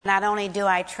Not only do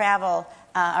I travel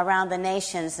around the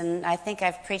nations, and I think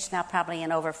I've preached now probably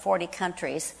in over 40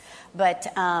 countries, but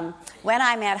when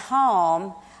I'm at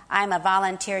home, I'm a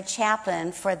volunteer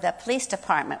chaplain for the police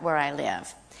department where I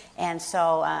live. And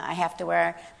so I have to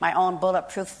wear my own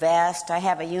bulletproof vest. I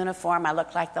have a uniform. I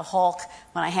look like the Hulk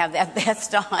when I have that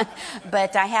vest on,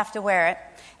 but I have to wear it.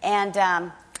 And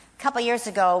a couple years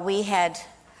ago, we had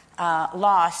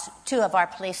lost two of our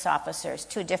police officers,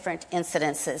 two different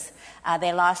incidences.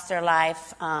 They lost their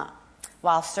life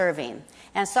while serving.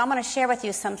 And so I'm going to share with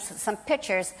you some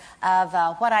pictures of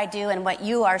what I do and what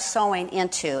you are sowing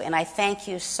into. And I thank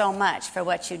you so much for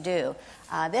what you do.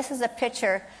 This is a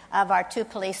picture of our two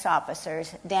police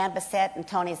officers, Dan Bissett and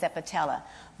Tony Zepatella.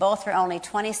 Both were only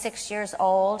 26 years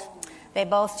old. They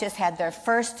both just had their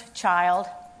first child.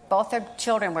 Both their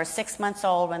children were 6 months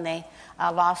old when they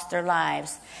lost their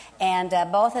lives. And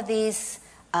both of these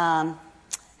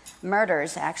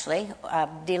murders, actually,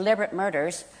 deliberate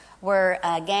murders, were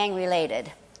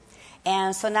gang-related.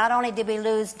 And so not only did we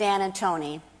lose Dan and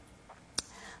Tony,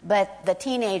 but the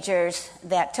teenagers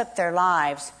that took their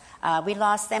lives, we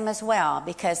lost them as well,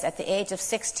 because at the age of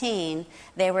 16,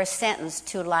 they were sentenced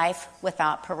to life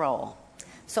without parole.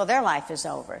 So their life is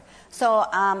over. So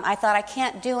I thought, I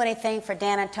can't do anything for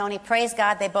Dan and Tony. Praise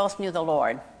God, they both knew the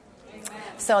Lord. Amen.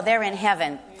 So they're in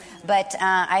heaven. But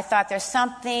I thought there's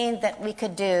something that we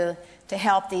could do to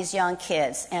help these young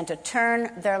kids and to turn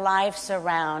their lives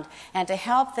around and to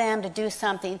help them to do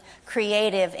something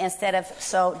creative instead of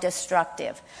so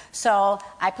destructive. So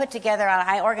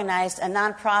I organized a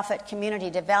nonprofit community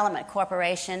development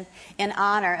corporation in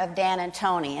honor of Dan and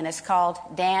Tony, and it's called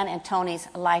Dan and Tony's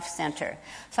Life Center.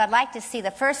 So I'd like to see,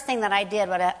 the first thing that I did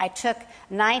was I took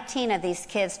 19 of these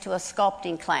kids to a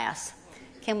sculpting class.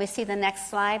 Can we see the next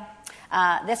slide?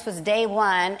 This was day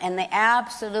one, and they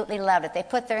absolutely loved it. They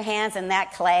put their hands in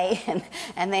that clay,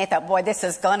 and they thought, boy, this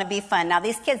is going to be fun. Now,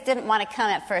 these kids didn't want to come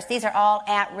at first. These are all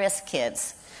at-risk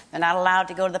kids. They're not allowed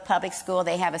to go to the public school.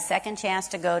 They have a second chance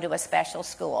to go to a special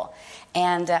school.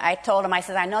 And I told them, I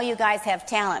said, I know you guys have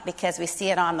talent because we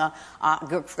see it on the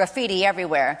graffiti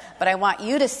everywhere, but I want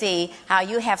you to see how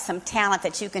you have some talent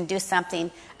that you can do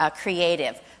something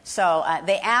creative. So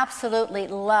they absolutely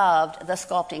loved the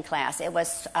sculpting class. It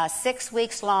was 6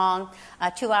 weeks long,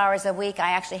 2 hours a week.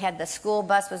 I actually had the school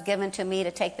bus was given to me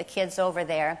to take the kids over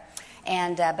there.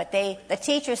 And but the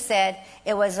teacher said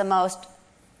it was the most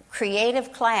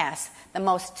creative class, the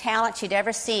most talent she'd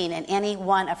ever seen in any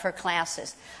one of her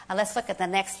classes. Let's look at the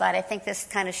next slide. I think this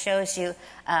kind of shows you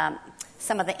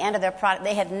some of the end of their product.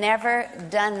 They had never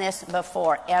done this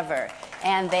before, ever.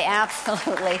 And they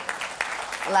absolutely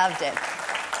loved it.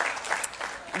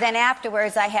 Then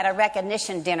afterwards, I had a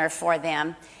recognition dinner for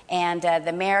them, and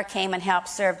the mayor came and helped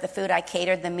serve the food. I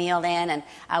catered the meal in, and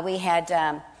we had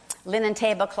linen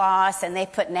tablecloths, and they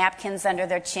put napkins under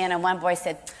their chin, and one boy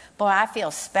said, boy, I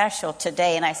feel special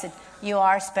today. And I said, you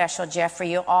are special,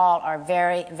 Jeffrey. You all are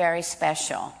very, very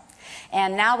special.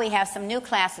 And now we have some new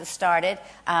classes started.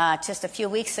 Just a few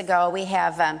weeks ago, we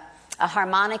have a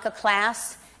harmonica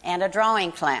class and a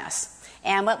drawing class.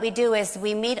 And what we do is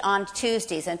we meet on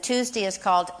Tuesdays, and Tuesday is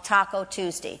called Taco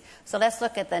Tuesday. So let's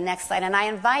look at the next slide. And I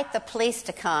invite the police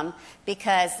to come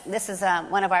because this is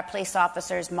one of our police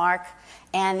officers, Mark,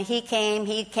 and he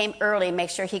came early, make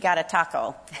sure he got a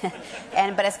taco.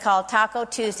 But it's called Taco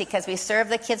Tuesday because we serve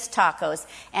the kids tacos.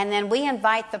 And then we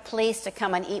invite the police to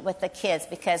come and eat with the kids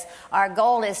because our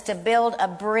goal is to build a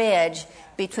bridge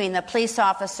between the police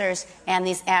officers and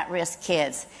these at-risk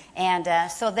kids. And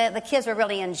so the kids were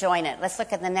really enjoying it. Let's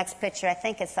look at the next picture. I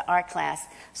think it's the art class.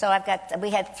 So we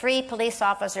had 3 police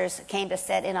officers came to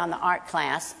sit in on the art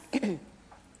class.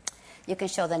 You can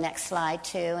show the next slide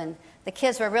too. And the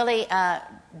kids were really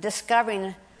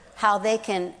discovering how they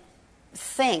can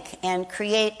think and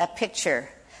create a picture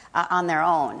on their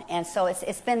own. And so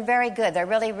it's been very good. They're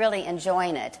really, really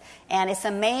enjoying it. And it's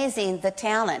amazing the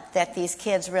talent that these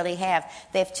kids really have.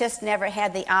 They've just never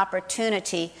had the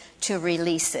opportunity to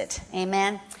release it.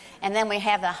 Amen? And then we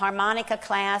have the harmonica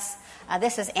class.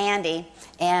 This is Andy,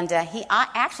 and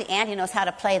Andy knows how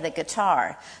to play the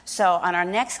guitar. So on our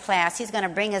next class, he's going to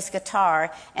bring his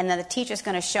guitar, and then the teacher's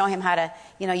going to show him how to,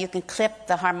 you can clip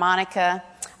the harmonica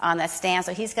on the stand.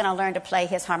 So he's going to learn to play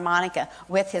his harmonica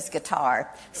with his guitar.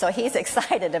 So he's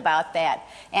excited about that.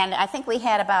 And I think we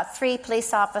had about 3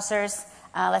 police officers.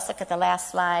 Let's look at the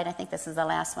last slide. I think this is the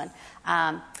last one.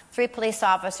 3 police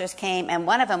officers came, and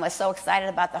one of them was so excited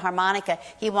about the harmonica,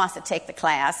 he wants to take the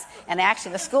class. And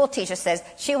actually, the school teacher says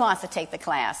she wants to take the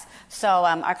class. So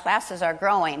our classes are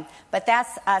growing. But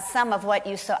that's some of what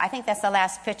you saw. I think that's the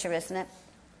last picture, isn't it?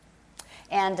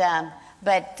 And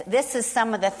But this is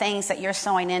some of the things that you're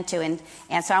sowing into.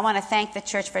 And so I want to thank the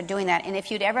church for doing that. And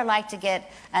if you'd ever like to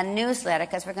get a newsletter,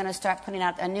 because we're going to start putting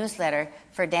out a newsletter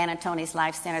for Dan and Tony's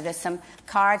Life Center, there's some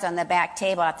cards on the back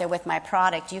table out there with my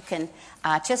product. You can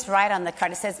just write on the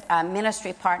card. It says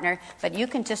ministry partner, but you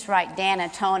can just write Dan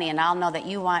and Tony, and I'll know that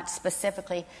you want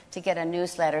specifically to get a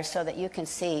newsletter so that you can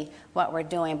see what we're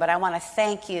doing. But I want to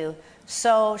thank you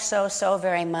so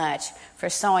very much for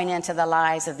sowing into the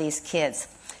lives of these kids.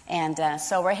 And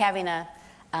so we're having a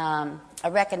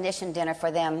recognition dinner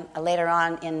for them later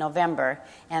on in November.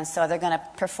 And so they're going to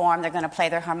perform. They're going to play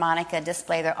their harmonica,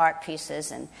 display their art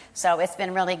pieces. And so it's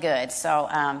been really good. So,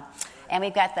 and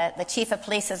we've got the chief of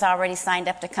police has already signed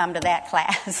up to come to that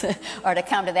class or to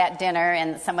come to that dinner,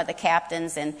 and some of the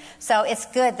captains. And so it's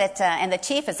good that, and the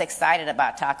chief is excited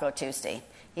about Taco Tuesday.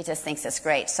 He just thinks it's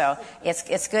great. So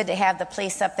it's good to have the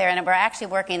police up there. And we're actually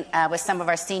working with some of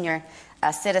our senior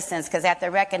citizens, because at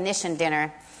the recognition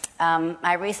dinner,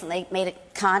 I recently made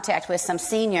contact with some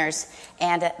seniors,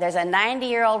 and there's a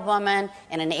 90-year-old woman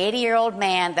and an 80-year-old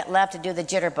man that love to do the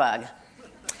jitterbug.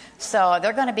 So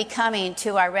they're going to be coming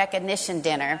to our recognition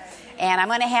dinner, and I'm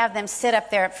going to have them sit up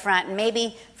there up front,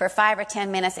 maybe for 5 or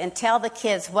 10 minutes, and tell the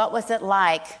kids what was it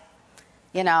like,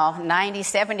 90,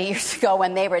 70 years ago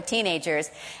when they were teenagers.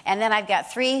 And then I've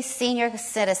got 3 senior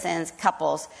citizens,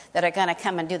 couples, that are going to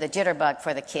come and do the jitterbug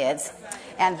for the kids.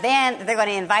 And then they're going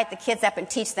to invite the kids up and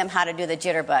teach them how to do the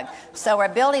jitterbug. So we're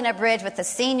building a bridge with the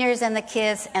seniors and the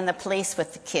kids and the police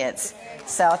with the kids.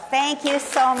 So thank you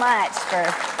so much for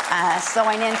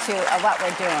sowing into what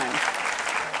we're doing.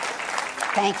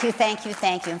 Thank you, thank you,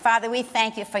 thank you. And Father, we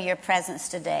thank you for your presence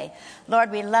today.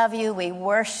 Lord, we love you. We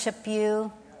worship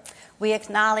you. We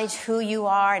acknowledge who you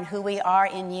are and who we are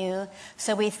in you.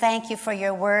 So we thank you for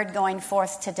your word going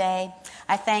forth today.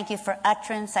 I thank you for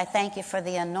utterance. I thank you for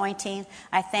the anointing.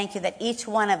 I thank you that each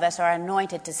one of us are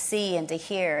anointed to see and to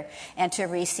hear and to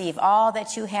receive all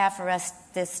that you have for us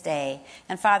this day.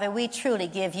 And Father, we truly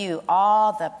give you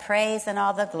all the praise and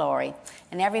all the glory.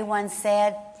 And everyone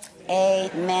said,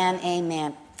 amen,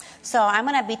 amen. So I'm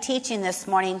going to be teaching this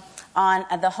morning on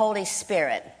the Holy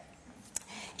Spirit.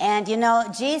 And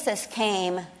Jesus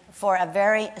came for a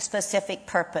very specific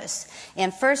purpose.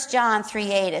 In 1 John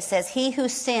 3:8 it says, "He who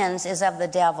sins is of the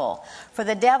devil, for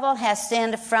the devil has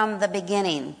sinned from the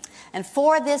beginning. And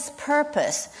for this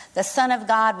purpose the Son of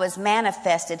God was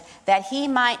manifested, that he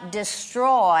might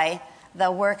destroy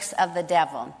the works of the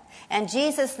devil." And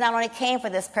Jesus not only came for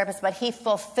this purpose, but he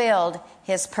fulfilled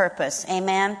his purpose.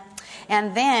 Amen?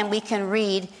 And then we can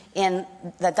read in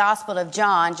the Gospel of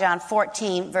John, John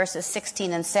 14, verses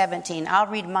 16 and 17. I'll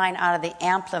read mine out of the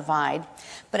Amplified.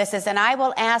 But it says, "And I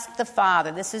will ask the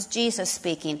Father," this is Jesus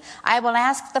speaking, "I will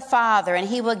ask the Father, and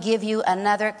he will give you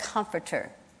another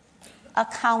comforter, a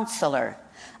counselor,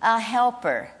 a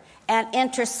helper, an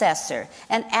intercessor,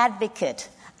 an advocate,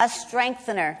 a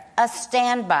strengthener, a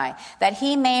standby, that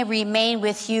he may remain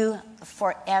with you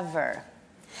forever.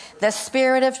 The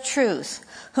Spirit of truth,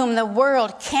 whom the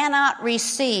world cannot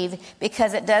receive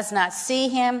because it does not see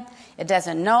him, it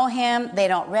doesn't know him, they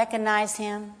don't recognize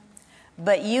him.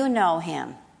 But you know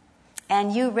him,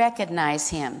 and you recognize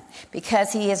him,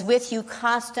 because he is with you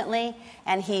constantly,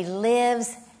 and he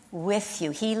lives with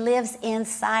you. He lives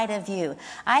inside of you.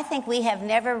 I think we have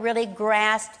never really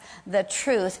grasped the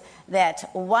truth that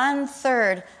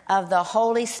 1/3 of the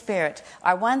Holy Spirit,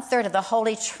 or 1/3 of the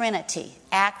Holy Trinity,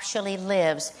 actually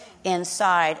lives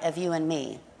inside of you and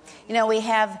me. We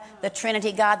have the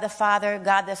Trinity, God the Father,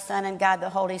 God the Son, and God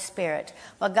the Holy Spirit.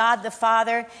 Well, God the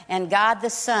Father and God the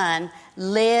Son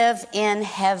live in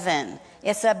heaven.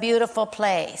 It's a beautiful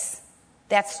place.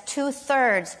 That's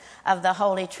 2/3 of the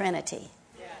Holy Trinity.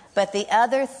 But the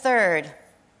other 1/3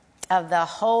 of the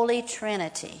Holy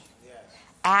Trinity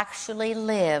actually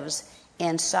lives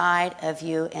inside of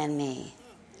you and me.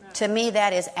 To me,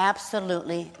 that is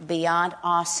absolutely beyond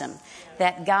awesome,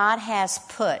 that God has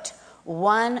put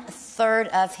 1/3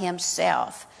 of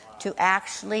himself to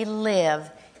actually live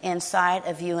inside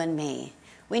of you and me.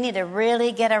 We need to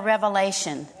really get a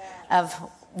revelation of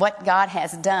what God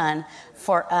has done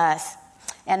for us.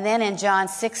 And then in John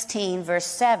 16, verse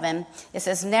 7, it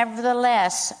says,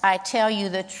 "Nevertheless, I tell you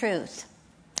the truth.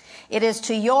 It is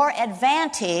to your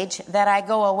advantage that I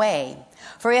go away.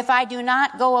 For if I do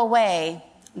not go away,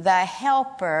 the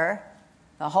Helper,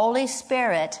 the Holy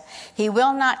Spirit, he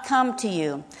will not come to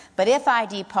you. But if I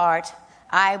depart,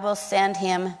 I will send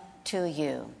him to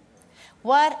you."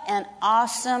 What an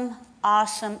awesome,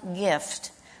 awesome gift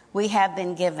we have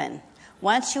been given.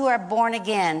 Once you are born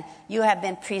again, you have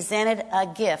been presented a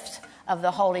gift of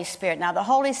the Holy Spirit. Now, the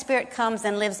Holy Spirit comes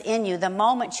and lives in you the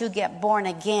moment you get born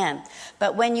again.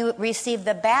 But when you receive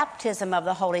the baptism of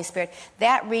the Holy Spirit,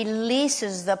 that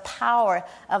releases the power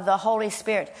of the Holy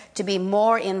Spirit to be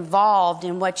more involved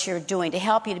in what you're doing, to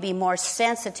help you to be more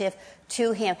sensitive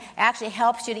to Him. Actually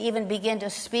helps you to even begin to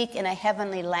speak in a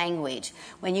heavenly language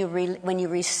when you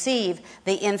receive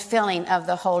the infilling of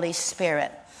the Holy Spirit.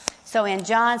 So in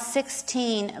John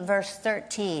 16, verse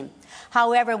 13,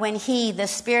 however, when He, the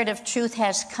Spirit of truth,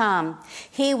 has come,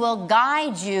 He will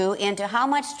guide you into how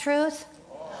much truth?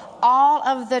 All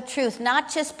of the truth,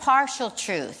 not just partial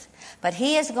truth. But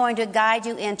He is going to guide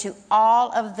you into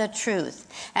all of the truth.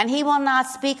 And He will not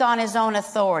speak on His own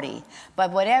authority,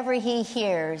 but whatever He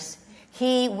hears,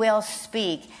 He will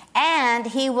speak. And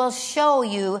He will show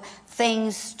you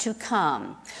things to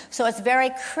come. So it's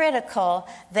very critical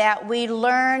that we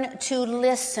learn to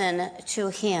listen to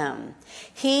Him.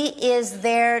 He is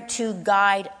there to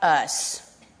guide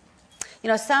us. You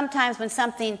know, sometimes when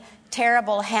something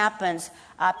terrible happens,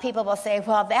 people will say,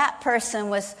 well, that person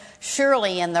was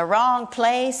surely in the wrong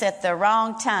place at the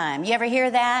wrong time. You ever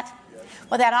hear that? Yes.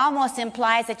 Well, that almost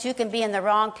implies that you can be in the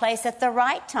wrong place at the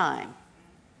right time.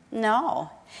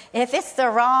 No. If it's the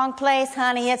wrong place,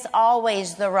 honey, it's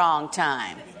always the wrong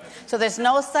time. So there's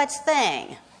no such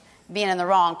thing being in the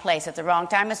wrong place at the wrong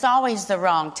time. It's always the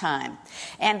wrong time.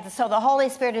 And so the Holy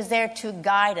Spirit is there to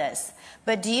guide us.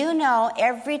 But do you know,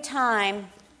 every time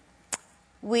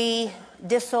we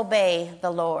disobey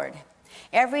the Lord,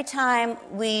 every time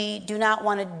we do not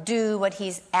want to do what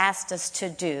He's asked us to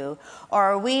do,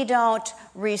 or we don't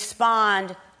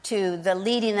respond to the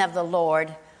leading of the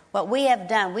Lord, what we have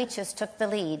done, we just took the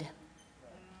lead.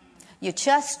 You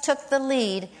just took the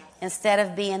lead instead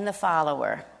of being the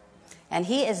follower. And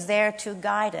He is there to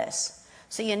guide us.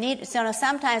 So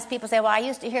sometimes people say, well, I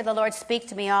used to hear the Lord speak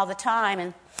to me all the time,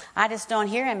 and I just don't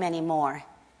hear Him anymore.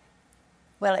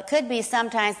 Well, it could be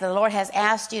sometimes the Lord has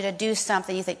asked you to do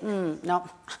something. You think, no,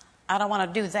 I don't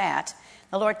want to do that.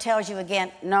 The Lord tells you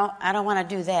again, no, I don't want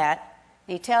to do that.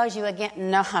 He tells you again,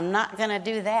 no, I'm not going to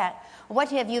do that. What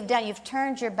have you done? You've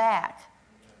turned your back.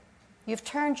 You've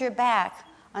turned your back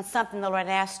on something the Lord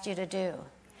asked you to do.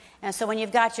 And so when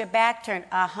you've got your back turned,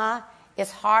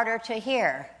 it's harder to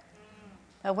hear.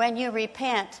 But when you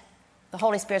repent, the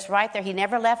Holy Spirit's right there. He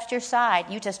never left your side.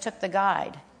 You just took the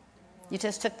guide. You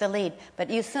just took the lead. But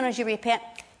as soon as you repent,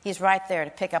 He's right there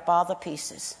to pick up all the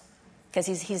pieces. Because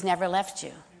he's never left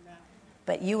you.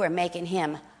 But you are making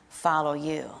Him follow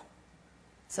you.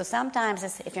 So sometimes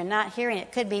if you're not hearing,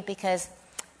 it could be because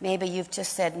maybe you've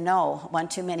just said no one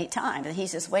too many times. And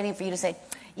He's just waiting for you to say,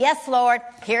 yes, Lord,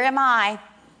 here am I.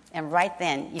 And right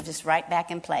then, you just right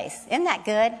back in place. Isn't that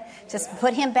good? Just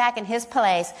put Him back in His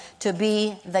place to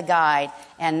be the guide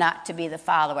and not to be the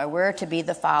follower. We're to be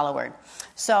the follower.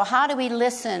 So how do we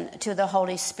listen to the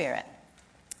Holy Spirit?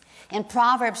 In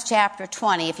Proverbs chapter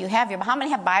 20, if you have how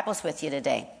many have Bibles with you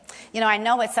today? You know, I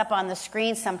know it's up on the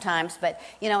screen sometimes, but,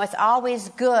 you know, it's always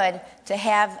good to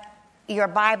have your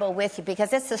Bible with you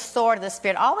because it's the sword of the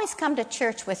Spirit. Always come to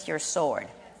church with your sword.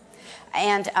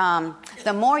 And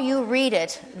the more you read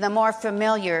it, the more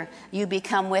familiar you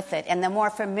become with it. And the more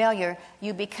familiar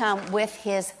you become with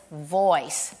His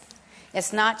voice.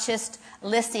 It's not just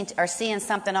listening to, or seeing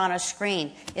something on a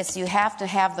screen. It's you have to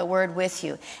have the Word with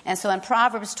you. And so in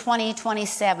Proverbs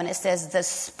 20:27, it says, the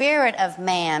spirit of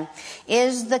man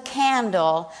is the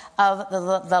candle of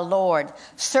the Lord,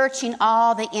 searching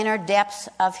all the inner depths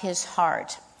of his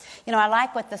heart. You know, I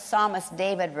like what the psalmist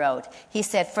David wrote. He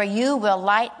said, for you will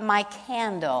light my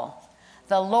candle.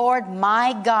 The Lord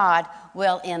my God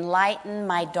will enlighten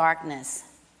my darkness.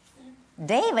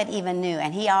 David even knew,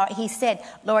 and he said,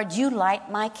 Lord, you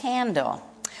light my candle.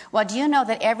 Well, do you know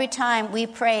that every time we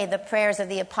pray the prayers of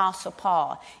the Apostle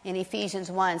Paul in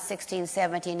Ephesians 1, 16,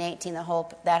 17, 18,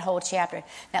 that whole chapter,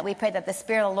 that we pray that the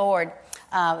Spirit of the Lord,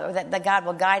 that God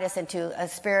will guide us into a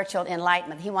spiritual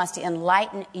enlightenment. He wants to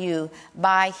enlighten you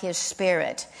by His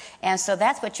Spirit. And so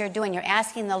that's what you're doing. You're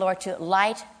asking the Lord to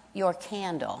light your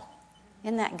candle.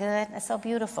 Isn't that good? That's so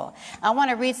beautiful. I want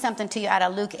to read something to you out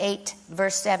of Luke 8,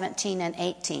 verse 17 and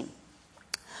 18.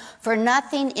 For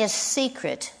nothing is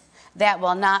secret that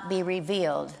will not be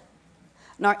revealed,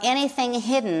 nor anything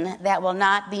hidden that will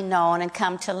not be known and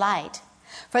come to light.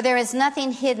 For there is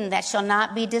nothing hidden that shall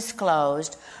not be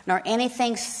disclosed, nor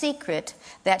anything secret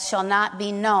that shall not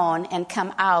be known and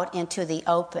come out into the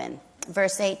open.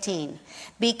 Verse 18.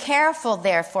 Be careful,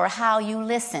 therefore, how you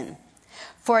listen.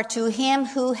 For to him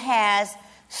who has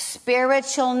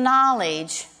spiritual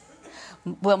knowledge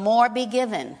will more be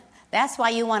given. That's why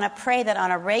you want to pray that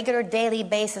on a regular daily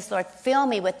basis, Lord, fill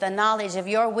me with the knowledge of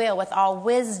your will, with all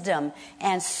wisdom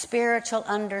and spiritual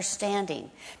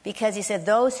understanding. Because he said,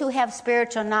 those who have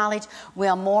spiritual knowledge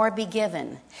will more be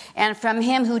given. And from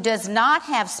him who does not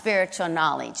have spiritual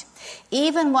knowledge,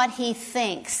 even what he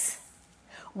thinks,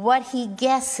 what he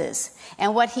guesses,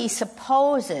 and what he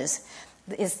supposes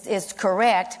is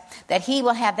correct, that he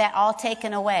will have that all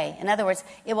taken away. In other words,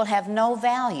 it will have no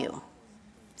value.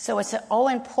 So it's so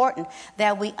important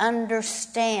that we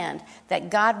understand that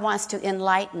God wants to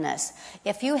enlighten us.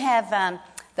 If you have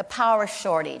the power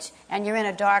shortage and you're in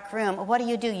a dark room, what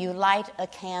do? You light a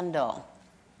candle.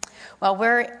 Well,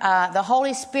 the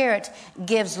Holy Spirit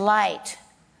gives light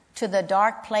to the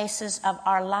dark places of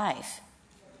our life.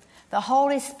 The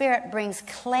Holy Spirit brings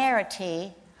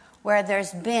clarity where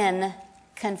there's been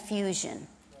confusion.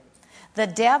 The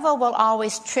devil will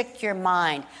always trick your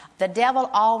mind. The devil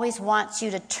always wants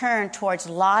you to turn towards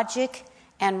logic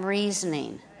and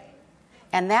reasoning.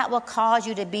 And that will cause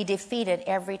you to be defeated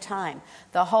every time.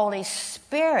 The Holy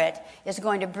Spirit is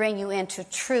going to bring you into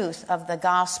truth of the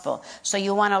gospel. So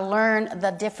you want to learn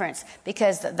the difference,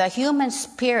 because the human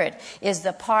spirit is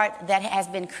the part that has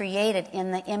been created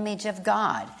in the image of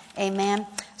God. Amen.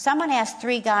 So I'm going to ask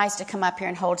 3 guys to come up here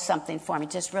and hold something for me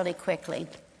just really quickly.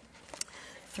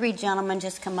 3 gentlemen,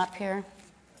 just come up here.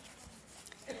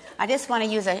 I just want to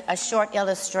use a short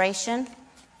illustration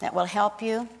that will help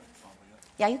you.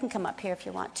 Yeah, you can come up here if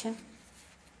you want to.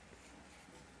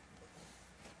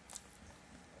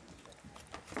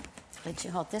 Let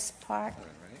you hold this part,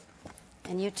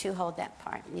 and you 2 hold that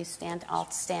part. You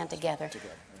all stand together.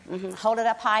 Mm-hmm. Hold it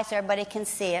up high so everybody can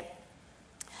see it.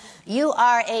 You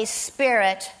are a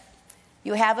spirit.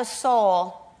 You have a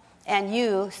soul. And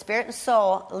you, spirit and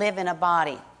soul, live in a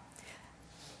body.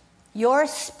 Your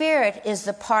spirit is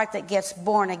the part that gets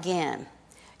born again.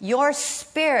 Your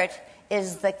spirit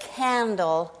is the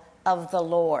candle of the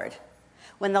Lord.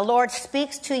 When the Lord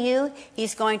speaks to you,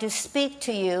 he's going to speak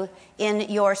to you in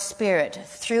your spirit,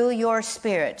 through your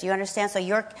spirit. Do you understand? So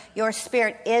your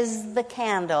spirit is the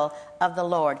candle of the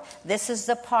Lord. This is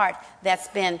the part that's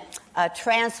been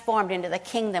transformed into the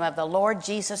kingdom of the Lord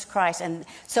Jesus Christ. And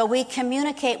so we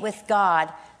communicate with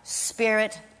God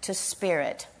spirit to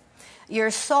spirit. Your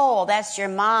soul, that's your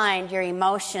mind, your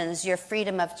emotions, your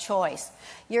freedom of choice.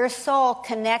 Your soul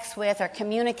connects with or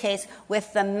communicates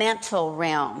with the mental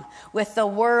realm, with the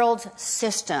world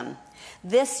system.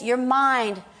 Your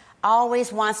mind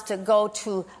always wants to go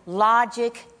to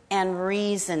logic and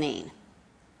reasoning.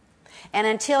 And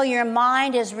until your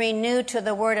mind is renewed to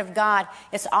the Word of God,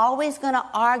 it's always going to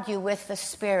argue with the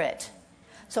Spirit.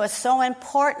 So it's so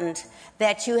important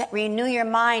that you renew your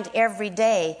mind every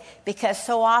day, because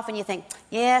so often you think,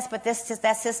 yes, but that's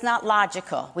just not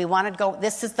logical. We want to go,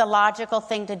 this is the logical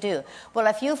thing to do. Well,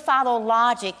 if you follow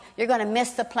logic, you're going to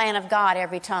miss the plan of God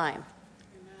every time.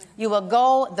 You will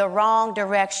go the wrong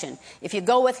direction. If you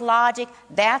go with logic,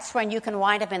 that's when you can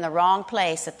wind up in the wrong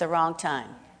place at the wrong time.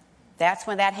 That's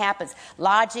when that happens.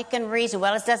 Logic and reason.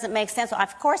 Well, it doesn't make sense. Well,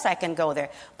 of course I can go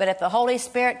there. But if the Holy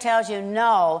Spirit tells you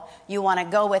no, you want to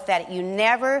go with that. You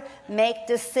never make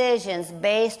decisions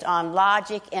based on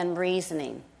logic and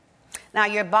reasoning. Now,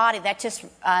 your body, that just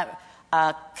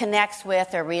connects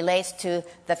with or relates to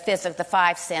the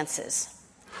 5 senses.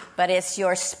 But it's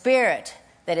your spirit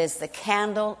that is the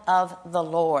candle of the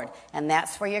Lord. And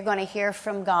that's where you're going to hear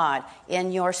from God,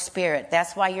 in your spirit.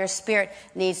 That's why your spirit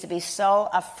needs to be so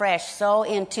afresh, so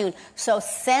in tune, so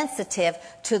sensitive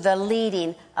to the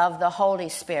leading of the Holy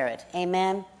Spirit.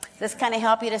 Amen? Does this kind of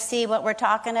help you to see what we're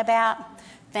talking about?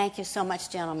 Thank you so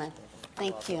much, gentlemen.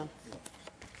 Thank you.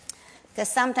 Because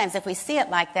sometimes if we see it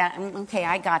like that, okay,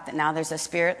 I got that now. There's a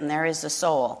spirit and there is a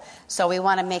soul. So we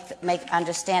want to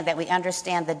understand that we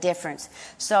understand the difference.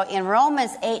 So in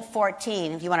Romans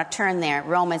 8:14, if you want to turn there,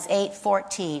 Romans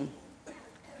 8:14.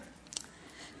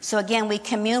 So again, we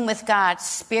commune with God,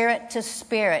 spirit to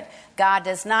spirit. God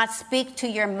does not speak to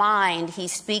your mind. He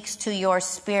speaks to your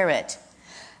spirit.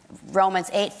 Romans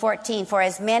 8:14, for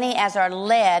as many as are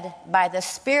led by the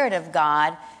Spirit of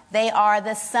God, they are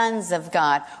the sons of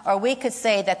God. Or we could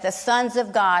say that the sons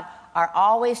of God are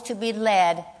always to be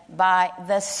led by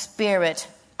the Spirit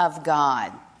of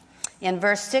God. In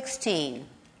verse 16,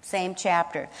 same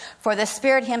chapter, for the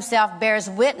Spirit himself bears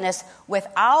witness with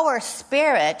our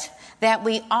spirit that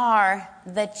we are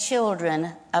the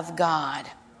children of God.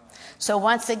 So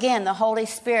once again, the Holy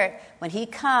Spirit, when he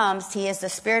comes, he is the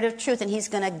Spirit of truth, and he's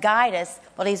going to guide us.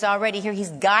 Well, he's already here.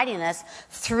 He's guiding us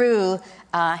through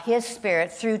his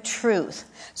Spirit, through truth.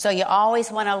 So you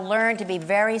always want to learn to be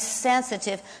very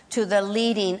sensitive to the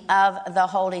leading of the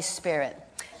Holy Spirit.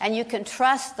 And you can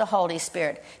trust the Holy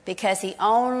Spirit because he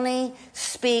only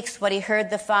speaks what he heard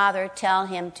the Father tell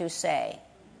him to say.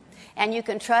 And you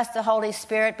can trust the Holy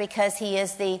Spirit because he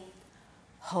is the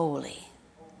holy.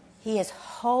 He is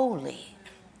holy,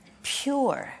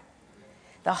 pure.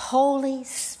 The Holy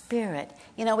Spirit.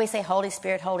 You know, we say Holy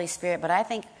Spirit, but I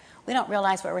think we don't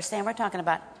realize what we're saying. We're talking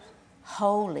about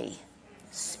Holy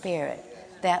Spirit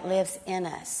that lives in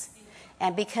us.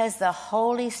 And because the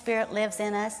Holy Spirit lives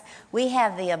in us, we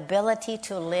have the ability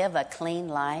to live a clean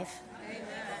life. Amen.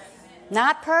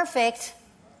 Not perfect,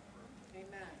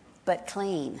 but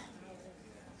clean.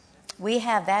 We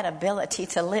have that ability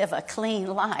to live a clean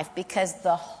life because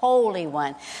the Holy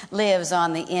One lives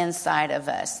on the inside of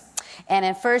us. And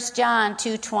in 1 John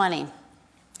 2:20,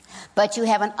 but you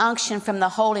have an unction from the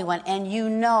Holy One, and you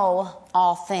know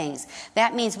all things.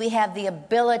 That means we have the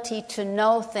ability to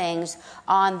know things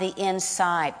on the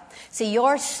inside. See,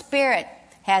 your spirit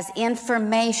has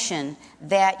information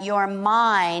that your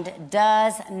mind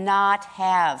does not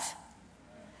have.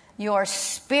 Your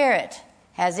spirit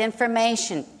has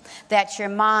information that your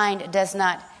mind does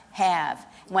not have.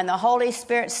 When the Holy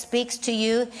Spirit speaks to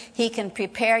you, he can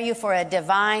prepare you for a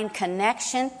divine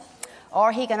connection,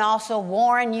 or he can also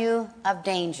warn you of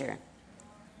danger.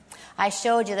 I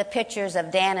showed you the pictures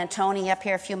of Dan and Tony up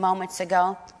here a few moments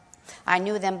ago. I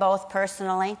knew them both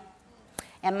personally.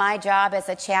 And my job as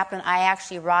a chaplain, I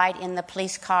actually ride in the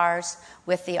police cars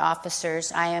with the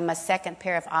officers. I am a second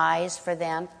pair of eyes for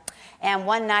them. And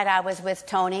one night I was with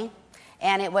Tony,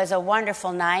 and it was a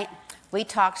wonderful night. We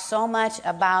talked so much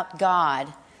about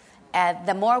God.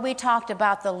 The more we talked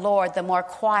about the Lord, the more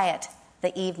quiet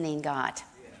the evening got.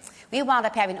 We wound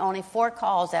up having only 4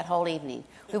 calls that whole evening.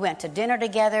 We went to dinner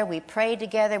together. We prayed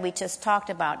together. We just talked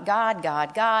about God,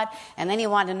 God, God. And then he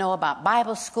wanted to know about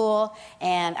Bible school.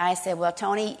 And I said, well,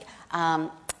 Tony,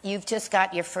 you've just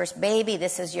got your first baby.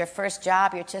 This is your first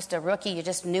job. You're just a rookie. You're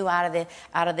just new out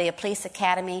of the police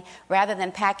academy. Rather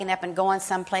than packing up and going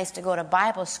someplace to go to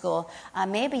Bible school,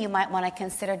 maybe you might want to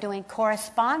consider doing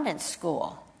correspondence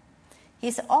school. He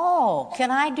said, oh,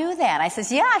 can I do that? I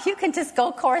says, yeah, you can just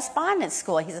go correspondence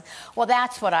school. He says, well,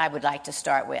 that's what I would like to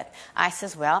start with. I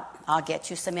says, well, I'll get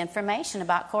you some information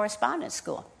about correspondence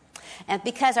school. And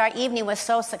because our evening was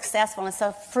so successful and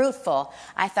so fruitful,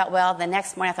 I thought, well, the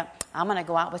next morning I thought, I'm going to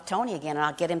go out with Tony again, and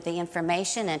I'll get him the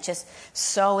information and just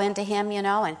sow into him, you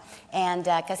know, and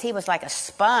because he was like a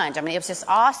sponge. I mean, it was just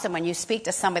awesome when you speak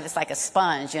to somebody that's like a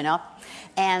sponge, you know.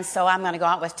 And so I'm going to go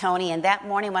out with Tony. And that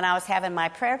morning when I was having my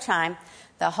prayer time,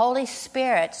 the Holy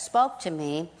Spirit spoke to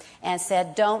me and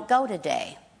said, don't go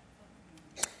today.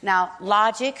 Now,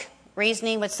 logic,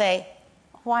 reasoning would say,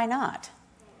 why not?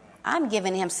 I'm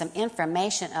giving him some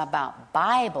information about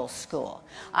Bible school.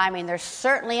 I mean, there's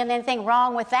certainly anything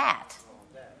wrong with that.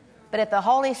 But if the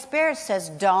Holy Spirit says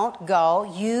don't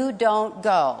go, you don't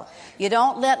go. You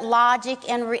don't let logic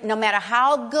and no matter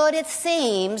how good it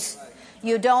seems,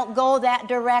 you don't go that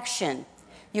direction.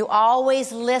 You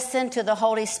always listen to the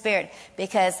Holy Spirit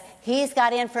because he's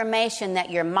got information that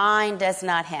your mind does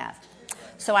not have.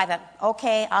 So I thought,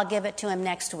 okay, I'll give it to him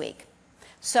next week.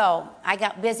 So I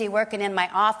got busy working in my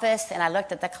office, and I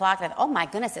looked at the clock, and I thought, oh my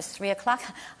goodness, it's 3 o'clock.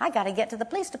 I got to get to the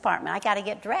police department. I got to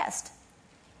get dressed.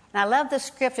 And I love the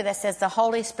scripture that says the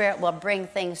Holy Spirit will bring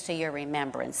things to your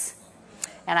remembrance.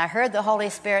 And I heard the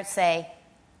Holy Spirit say,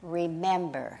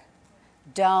 remember,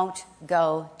 don't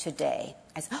go today.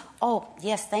 I said, oh,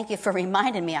 yes, thank you for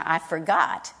reminding me. I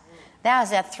forgot. That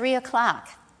was at 3 o'clock.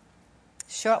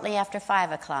 Shortly after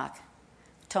 5 o'clock,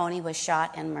 Tony was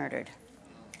shot and murdered.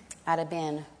 I'd have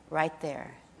been right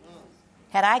there.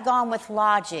 Had I gone with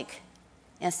logic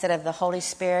instead of the Holy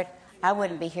Spirit, I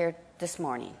wouldn't be here this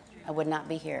morning. I would not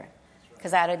be here.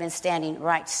 Because I'd have been standing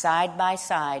right side by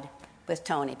side with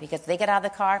Tony. Because they get out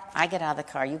of the car, I get out of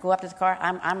the car. You go up to the car,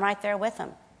 I'm right there with them.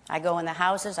 I go in the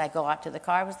houses, I go out to the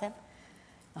car with them.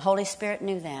 The Holy Spirit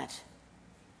knew that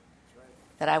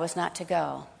I was not to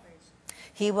go.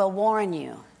 He will warn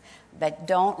you. But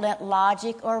don't let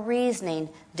logic or reasoning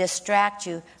distract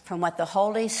you from what the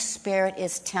Holy Spirit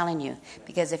is telling you.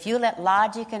 Because if you let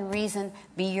logic and reason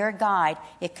be your guide,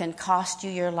 it can cost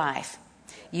you your life.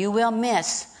 You will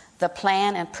miss the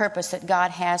plan and purpose that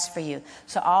God has for you.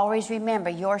 So always remember,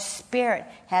 your spirit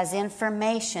has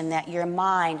information that your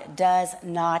mind does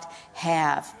not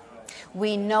have.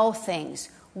 We know things.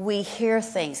 We hear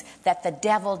things that the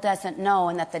devil doesn't know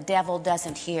and that the devil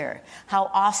doesn't hear.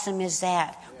 How awesome is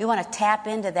that? We want to tap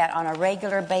into that on a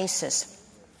regular basis.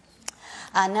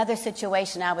 Another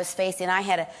situation I was facing, I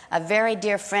had a very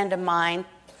dear friend of mine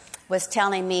was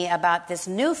telling me about this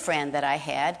new friend that I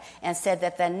had and said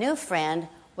that the new friend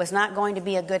was not going to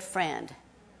be a good friend.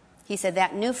 He said,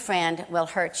 that new friend will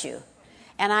hurt you.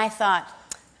 And I thought,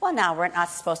 well, now we're not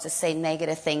supposed to say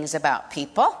negative things about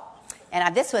people.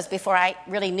 And this was before I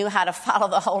really knew how to follow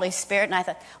the Holy Spirit. And I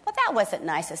thought, well, that wasn't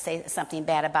nice to say something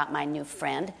bad about my new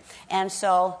friend. And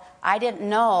so I didn't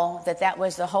know that that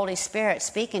was the Holy Spirit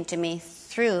speaking to me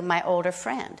through my older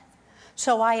friend.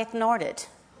 So I ignored it.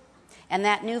 And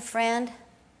that new friend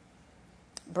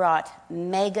brought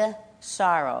mega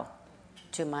sorrow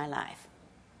to my life.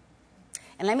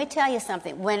 And let me tell you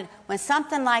something. When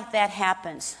something like that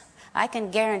happens, I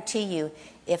can guarantee you,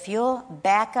 if you'll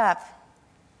back up,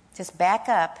 just back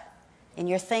up in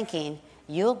your thinking,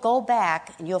 you'll go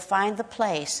back and you'll find the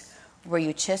place where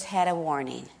you just had a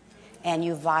warning and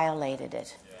you violated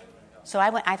it. So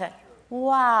I thought,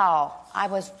 wow, I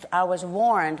was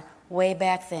warned way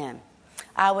back then.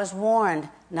 I was warned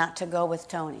not to go with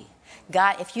Tony.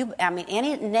 God,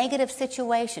 any negative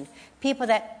situation, people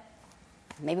that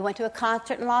maybe went to a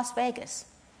concert in Las Vegas,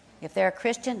 if they're a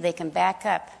Christian, they can back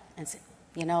up and say,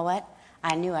 you know what?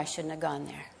 I knew I shouldn't have gone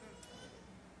there.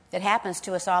 It happens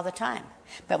to us all the time.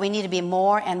 But we need to be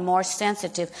more and more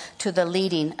sensitive to the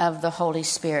leading of the Holy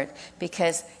Spirit,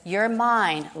 because your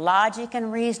mind, logic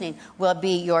and reasoning will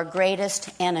be your greatest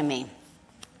enemy.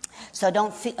 So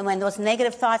when those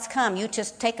negative thoughts come, you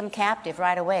just take them captive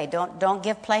right away. Don't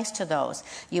give place to those.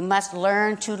 You must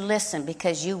learn to listen,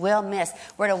 because you will miss.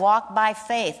 We're to walk by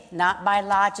faith, not by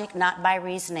logic, not by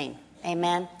reasoning.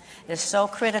 Amen. It is so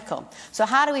critical. So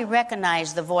how do we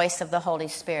recognize the voice of the Holy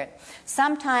Spirit?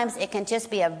 Sometimes it can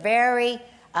just be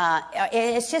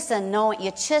it's just a knowing.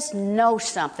 You just know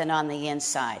something on the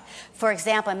inside. For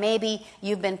example, maybe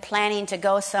you've been planning to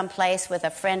go someplace with a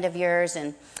friend of yours,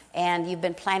 and you've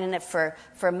been planning it for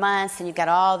months, and you've got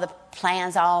all the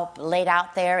plans all laid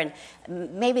out there, and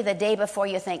maybe the day before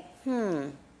you think,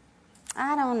 I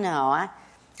don't know.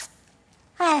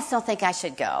 I just don't think I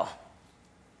should go.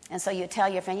 And so you tell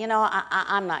your friend,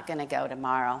 I'm not going to go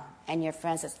tomorrow. And your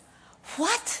friend says,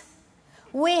 what?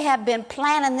 We have been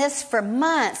planning this for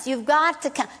months. You've got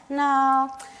to come. No,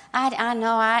 I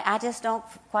know. I just don't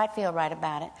quite feel right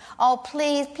about it. Oh,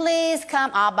 please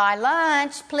come. I'll buy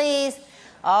lunch, please.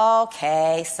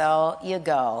 Okay, so you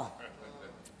go.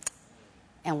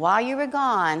 And while you were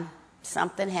gone,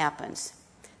 something happens.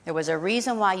 There was a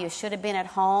reason why you should have been at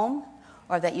home,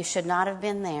 or that you should not have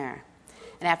been there.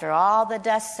 And after all the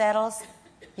dust settles,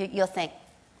 you'll think,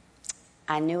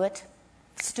 I knew it.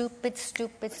 Stupid.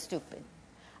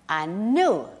 I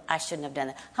knew I shouldn't have done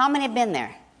that. How many have been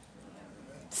there?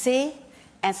 See?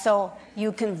 And so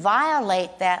you can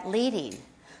violate that leading.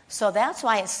 So that's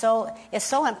why it's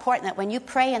so important that when you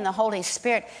pray in the Holy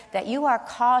Spirit, that you are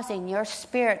causing your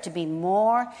spirit to be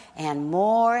more and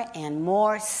more and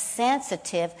more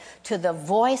sensitive to the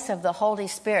voice of the Holy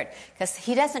Spirit. Because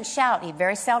he doesn't shout. He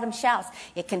very seldom shouts.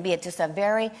 It can be just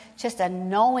a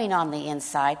knowing on the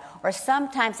inside. Or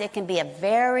sometimes it can be a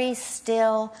very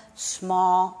still,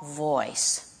 small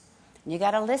voice. And you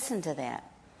got to listen to that.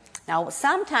 Now,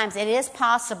 sometimes it is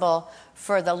possible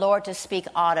for the Lord to speak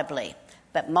audibly.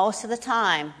 But most of the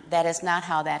time, that is not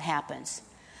how that happens.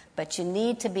 But you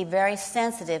need to be very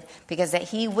sensitive, because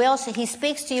he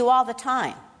speaks to you all the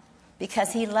time,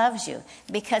 because he loves you,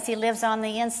 because he lives on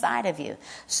the inside of you.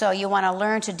 So you want to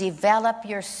learn to develop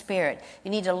your spirit.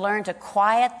 You need to learn to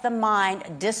quiet the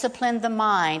mind, discipline the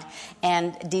mind,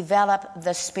 and develop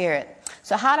the spirit.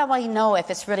 So how do I know if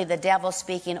it's really the devil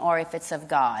speaking or if it's of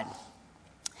God?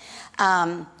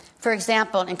 For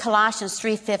example, in Colossians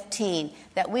 3:15,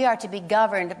 that we are to be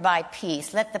governed by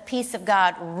peace. Let the peace of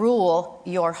God rule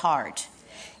your heart.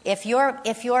 If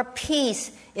your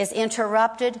peace is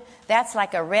interrupted, that's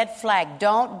like a red flag.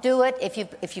 Don't do it.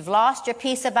 If you've lost your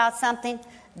peace about something,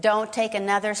 don't take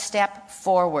another step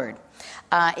forward.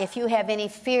 If you have any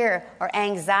fear or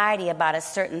anxiety about a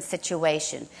certain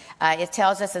situation, it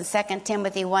tells us in 2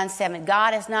 Timothy 1:7,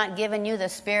 God has not given you the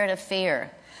spirit of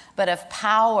fear, but of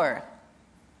power,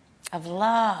 of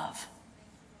love,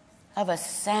 of a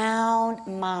sound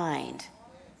mind.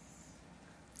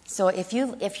 So if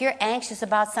you're anxious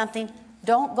about something,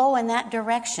 don't go in that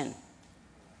direction.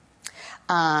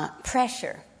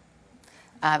 Pressure.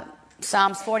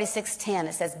 Psalms 46:10,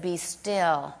 it says, be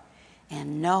still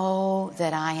and know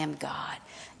that I am God.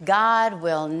 God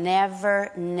will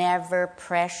never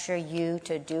pressure you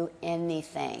to do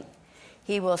anything.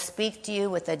 He will speak to you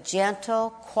with a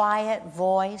gentle, quiet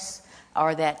voice,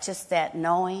 or that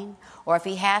knowing. Or if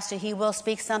he has to, he will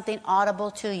speak something audible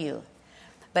to you.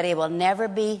 But it will never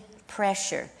be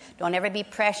pressure. Don't ever be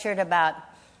pressured about,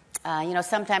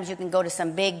 sometimes you can go to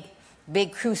some big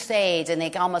crusades and they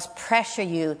can almost pressure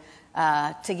you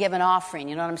to give an offering.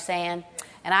 You know what I'm saying?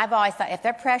 And I've always thought, if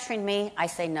they're pressuring me, I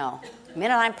say no. The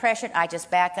minute I'm pressured, I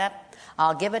just back up.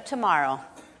 I'll give it tomorrow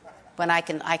when I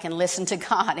can listen to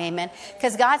God. Amen.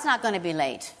 Because God's not going to be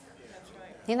late.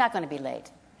 He's not going to be late.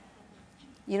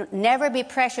 You never be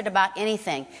pressured about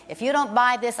anything. If you don't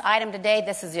buy this item today,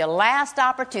 this is your last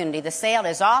opportunity. The sale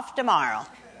is off tomorrow.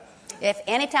 If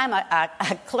anytime a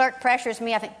clerk pressures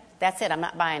me, I think, that's it, I'm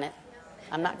not buying it.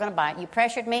 I'm not going to buy it. You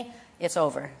pressured me, it's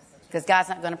over. Because God's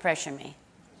not going to pressure me.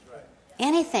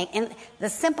 Anything. In the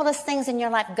simplest things in your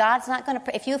life, God's not going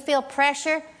to... If you feel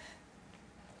pressure,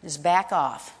 just back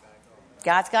off.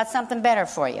 God's got something better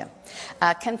for you.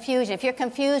 Confusion. If you're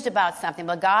confused about something,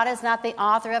 well, God is not the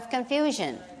author of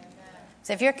confusion.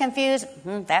 So if you're confused,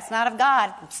 that's not of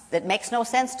God. That makes no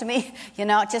sense to me.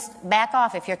 Just back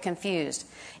off if you're confused.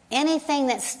 Anything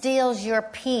that steals your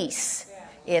peace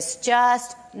is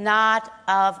just not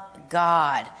of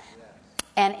God.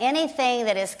 And anything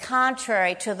that is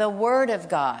contrary to the Word of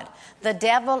God. The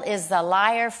devil is the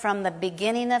liar from the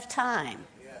beginning of time.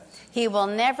 He will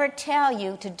never tell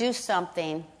you to do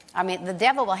something. I mean, the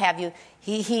devil will have you.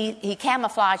 He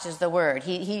camouflages the word.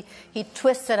 He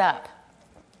twists it up.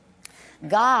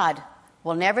 God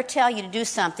will never tell you to do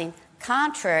something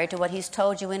contrary to what He's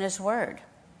told you in His Word.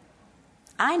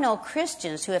 I know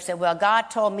Christians who have said, well, God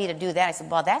told me to do that. I said,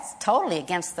 well, that's totally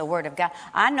against the Word of God.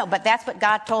 I know, but that's what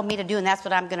God told me to do, and that's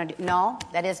what I'm going to do. No,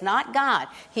 that is not God.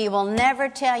 He will never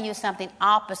tell you something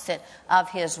opposite of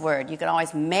His Word. You can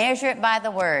always measure it by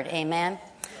the Word. Amen?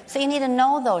 So you need to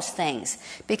know those things,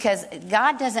 because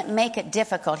God doesn't make it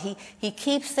difficult. He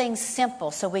keeps things simple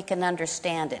so we can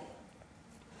understand it.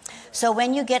 So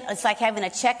when you it's like having a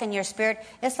check in your spirit.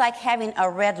 It's like having a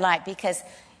red light, because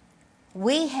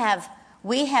we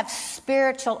have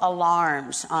spiritual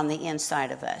alarms on the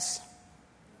inside of us.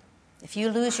 If you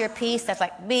lose your peace, that's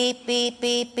like beep, beep,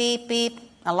 beep, beep, beep.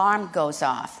 Alarm goes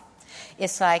off.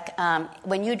 It's like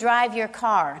when you drive your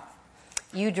car,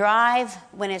 you drive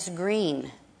when it's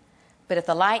green. But if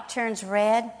the light turns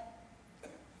red,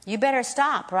 you better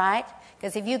stop, right?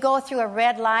 Because if you go through a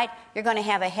red light, you're going to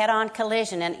have a head-on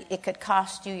collision, and it could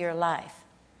cost you your life.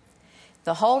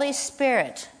 The Holy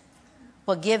Spirit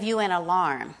will give you an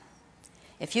alarm.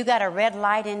 If you got a red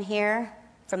light in here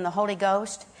from the Holy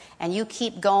Ghost and you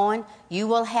keep going, you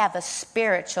will have a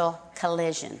spiritual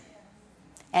collision.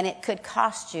 And it could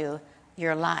cost you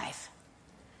your life.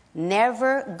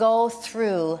 Never go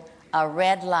through a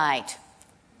red light.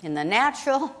 In the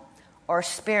natural or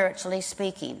spiritually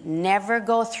speaking, never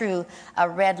go through a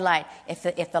red light.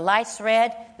 If the light's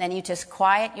red, then you just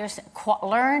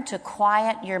learn to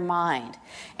quiet your mind.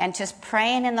 And just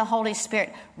praying in the Holy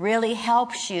Spirit really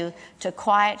helps you to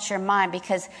quiet your mind,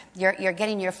 because you're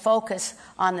getting your focus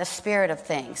on the spirit of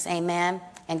things. Amen?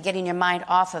 And getting your mind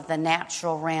off of the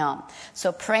natural realm.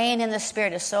 So praying in the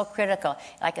Spirit is so critical.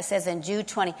 Like it says in Jude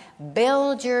 20,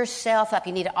 build yourself up.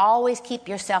 You need to always keep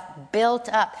yourself built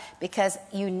up, because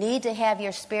you need to have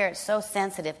your spirit so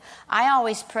sensitive. I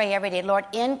always pray every day, Lord,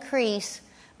 increase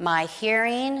my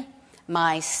hearing,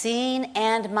 my seeing,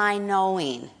 and my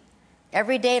knowing.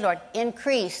 Every day, Lord,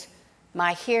 increase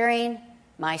my hearing,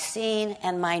 my seeing,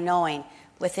 and my knowing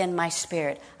within my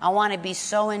spirit. I want to be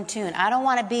so in tune. I don't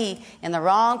want to be in the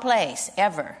wrong place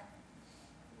ever.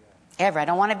 Ever. I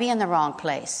don't want to be in the wrong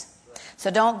place. So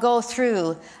don't go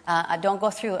through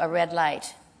a red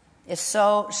light. It's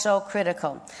so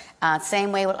critical.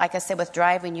 Same way, like I said, with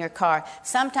driving your car.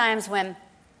 Sometimes when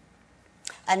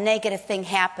a negative thing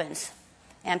happens,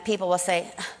 and people will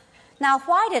say, now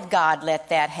why did God let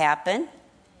that happen?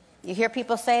 You hear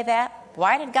people say that?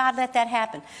 Why did God let that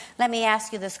happen? Let me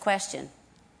ask you this question.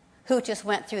 Who just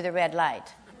went through the red light?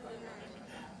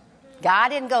 God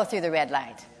didn't go through the red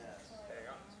light.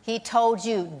 He told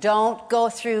you, don't go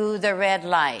through the red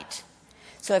light.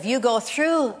 So if you go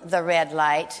through the red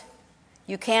light,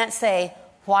 you can't say,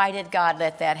 why did God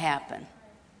let that happen?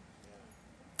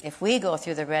 If we go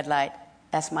through the red light,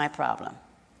 that's my problem,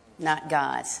 not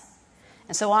God's.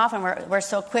 And so often we're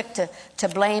so quick to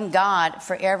blame God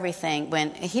for everything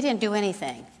when He didn't do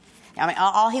anything. I mean,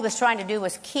 all He was trying to do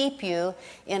was keep you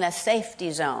in a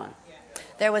safety zone.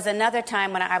 There was another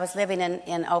time when I was living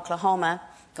in Oklahoma,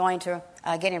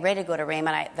 getting ready to go to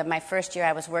Rhema. My first year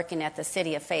I was working at the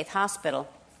City of Faith Hospital.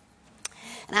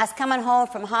 And I was coming home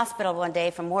from hospital one day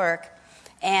from work,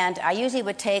 and I usually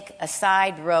would take a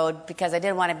side road because I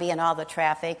didn't want to be in all the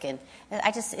traffic. And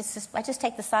I just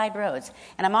take the side roads.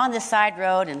 And I'm on this side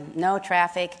road and no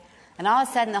traffic. And all of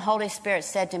a sudden the Holy Spirit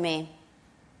said to me,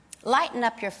 lighten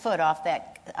up your foot off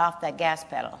that gas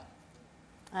pedal.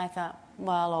 I thought,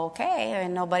 well, okay, there's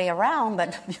nobody around,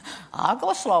 but I'll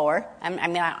go slower.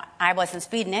 I wasn't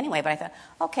speeding anyway, but I thought,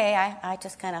 okay, I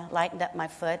just kind of lightened up my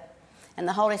foot. And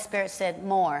the Holy Spirit said,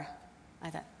 more. I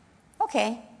thought,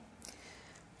 okay.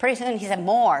 Pretty soon he said,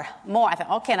 more. I thought,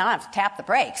 okay, now I have to tap the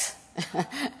brakes.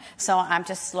 So I'm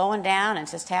just slowing down and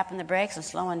just tapping the brakes and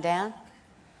slowing down.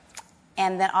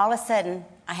 And then all of a sudden,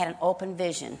 I had an open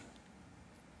vision.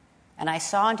 And I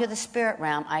saw into the spirit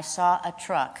realm, I saw a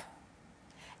truck.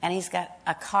 And he's got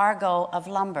a cargo of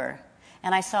lumber.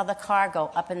 And I saw the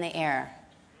cargo up in the air.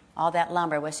 All that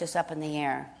lumber was just up in the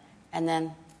air. And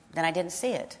then I didn't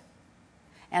see it.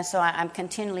 And so I'm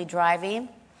continually driving,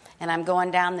 and I'm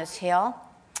going down this hill,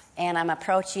 and I'm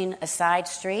approaching a side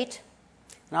street.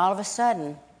 And all of a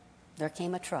sudden, there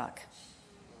came a truck.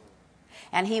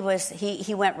 And he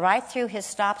went right through his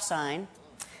stop sign,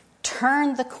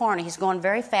 turned the corner. He's going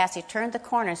very fast. He turned the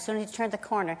corner. As soon as he turned the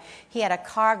corner, he had a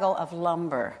cargo of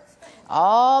lumber.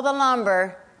 All the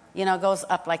lumber, goes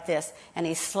up like this. And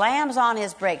he slams on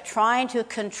his brake, trying to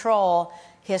control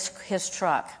his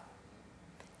truck.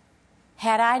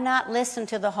 Had I not listened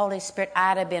to the Holy Spirit,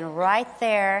 I'd have been right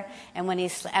there. And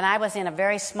I was in a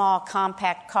very small,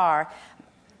 compact car.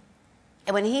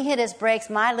 And when he hit his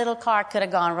brakes, my little car could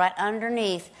have gone right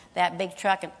underneath that big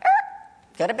truck and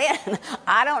could have been.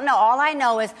 I don't know. All I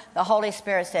know is the Holy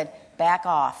Spirit said, back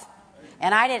off.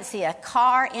 And I didn't see a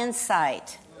car in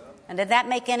sight. And did that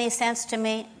make any sense to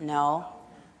me? No.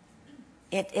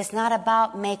 It's not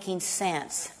about making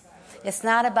sense. It's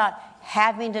not about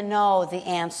having to know the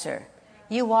answer.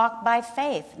 You walk by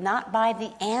faith, not by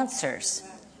the answers.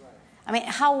 I mean,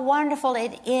 how wonderful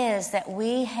it is that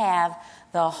we have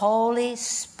the Holy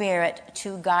Spirit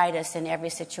to guide us in every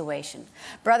situation.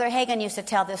 Brother Hagin used to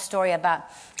tell this story about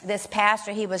this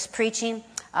pastor. He was preaching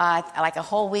like a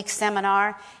whole week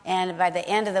seminar, and by the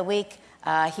end of the week,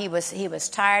 he was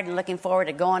tired and looking forward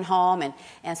to going home,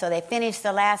 and so they finished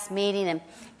the last meeting,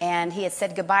 and he had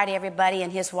said goodbye to everybody,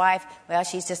 and his wife, well,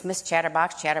 she's just Miss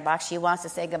Chatterbox. She wants to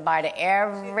say goodbye to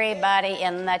everybody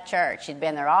in the church. She'd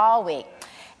been there all week.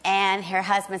 And her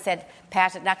husband said,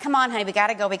 Pastor, now come on, honey, we got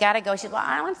to go. She said,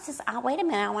 well, wait a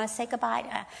minute, I want to say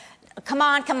goodbye. Come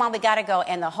on, we got to go.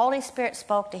 And the Holy Spirit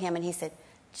spoke to him, and he said,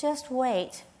 just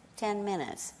wait 10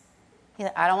 minutes. He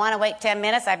said, I don't want to wait 10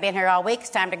 minutes. I've been here all week.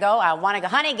 It's time to go. I want to go.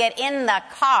 Honey, get in the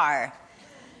car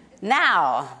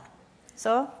now.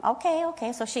 So,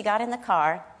 okay. So she got in the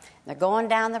car. They're going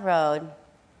down the road.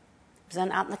 It was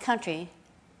out in the country.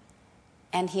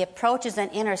 And he approaches an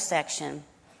intersection.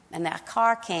 And that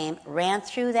car came, ran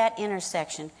through that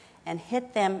intersection, and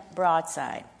hit them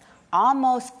broadside.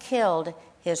 Almost killed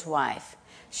his wife.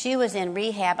 She was in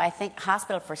rehab, I think,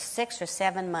 hospital for 6 or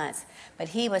 7 months. But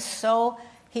he was so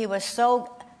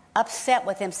upset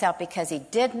with himself because he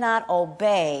did not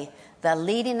obey the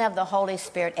leading of the Holy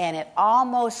Spirit, and it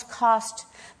almost cost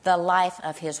the life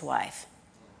of his wife.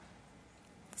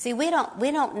 See, we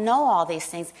don't know all these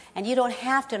things, and you don't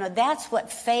have to know. That's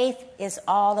what faith is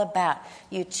all about.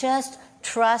 You just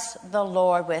trust the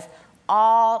Lord with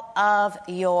all of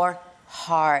your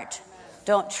heart.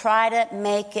 Don't try to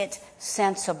make it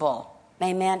sensible.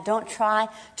 Amen. Don't try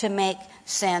to make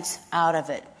sense out of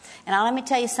it. And now let me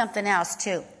tell you something else,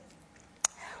 too.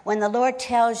 When the Lord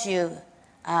tells you,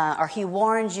 or He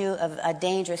warns you of a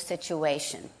dangerous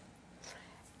situation,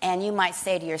 and you might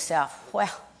say to yourself,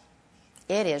 well,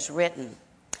 it is written,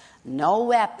 no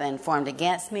weapon formed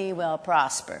against me will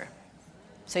prosper.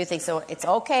 So you think, so it's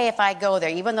okay if I go there,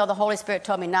 even though the Holy Spirit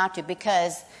told me not to,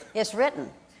 because it's written,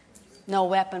 no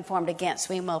weapon formed against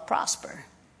me will prosper.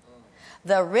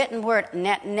 The written word,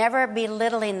 never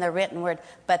belittling the written word,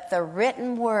 but the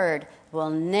written word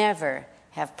will never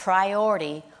have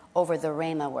priority over the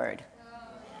Rhema word.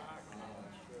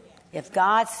 If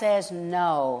God says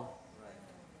no,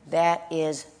 that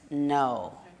is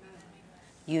no.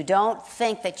 You don't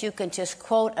think that you can just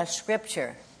quote a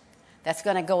scripture that's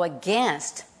going to go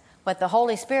against what the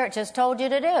Holy Spirit just told you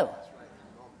to do.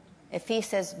 If He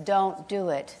says don't do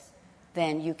it,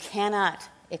 then you cannot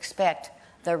expect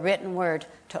the written word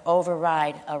to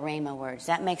override a Rhema word. Does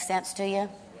that make sense to you?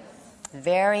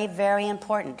 Very, very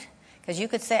important. Because you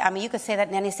could say that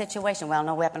in any situation. Well,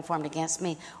 no weapon formed against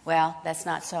me. Well, that's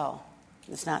not so.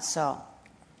 It's not so.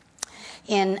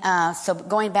 So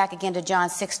going back again to John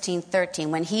 16:13,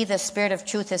 when He, the Spirit of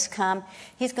truth, has come,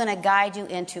 He's going to guide you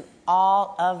into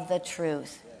all of the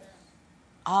truth.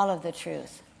 All of the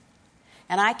truth.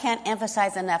 And I can't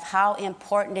emphasize enough how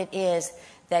important it is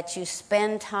that you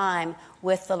spend time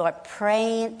with the Lord,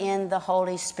 praying in the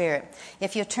Holy Spirit.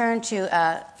 If you turn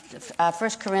to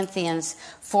 1 Corinthians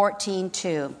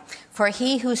 14:2, for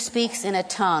he who speaks in a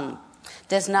tongue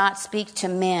does not speak to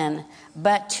men,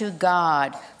 but to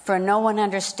God, for no one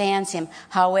understands him.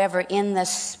 However, in the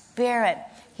Spirit,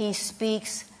 he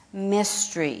speaks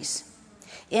mysteries.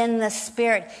 In the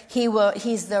Spirit,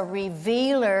 he's the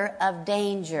revealer of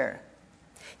danger.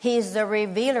 He's the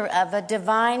revealer of a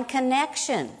divine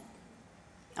connection.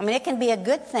 I mean, it can be a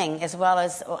good thing as well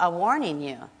as a warning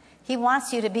you. He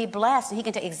wants you to be blessed, and he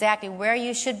can tell you exactly where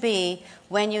you should be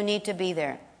when you need to be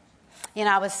there. You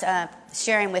know, I was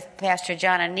sharing with Pastor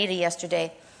John and Anita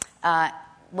yesterday,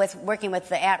 with working with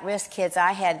the at-risk kids.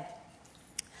 I had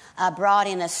brought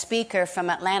in a speaker from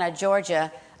Atlanta, Georgia,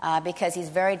 because he's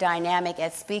very dynamic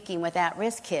at speaking with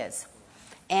at-risk kids.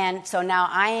 And so now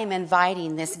I am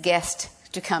inviting this guest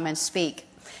to come and speak.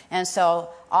 And so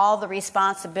all the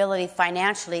responsibility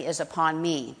financially is upon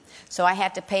me. So I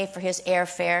had to pay for his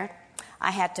airfare. I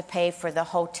had to pay for the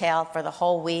hotel for the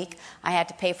whole week. I had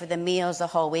to pay for the meals the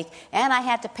whole week. And I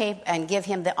had to pay and give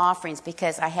him the offerings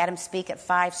because I had him speak at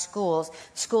 5 schools.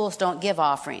 Schools don't give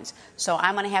offerings. So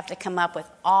I'm going to have to come up with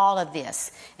all of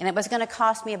this. And it was going to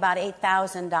cost me about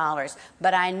 $8,000.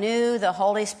 But I knew the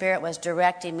Holy Spirit was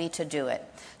directing me to do it.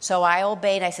 So I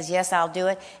obeyed. I said, yes, I'll do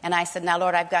it. And I said, now,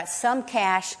 Lord, I've got some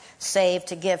cash saved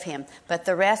to give him. But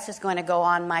the rest is going to go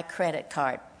on my credit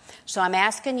card. So I'm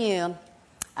asking you,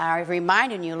 I'm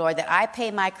reminding you, Lord, that I pay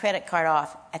my credit card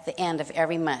off at the end of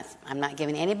every month. I'm not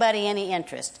giving anybody any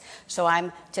interest. So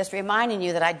I'm just reminding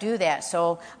you that I do that.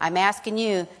 So I'm asking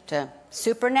you to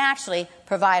supernaturally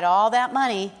provide all that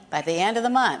money by the end of the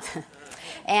month.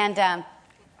 And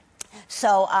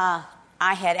so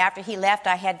I had, after he left,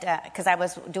 I had, because I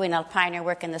was doing a pioneer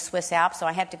work in the Swiss Alps, so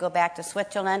I had to go back to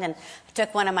Switzerland, and I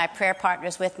took one of my prayer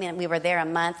partners with me, and we were there a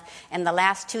month. And the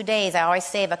last 2 days, I always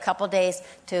save a couple days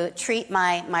to treat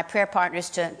my prayer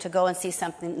partners to go and see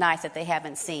something nice that they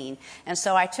haven't seen. And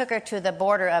so I took her to the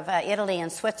border of Italy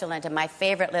and Switzerland, to my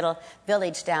favorite little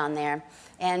village down there.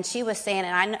 And she was saying,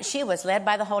 and I know, she was led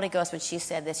by the Holy Ghost when she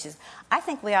said this. She says, I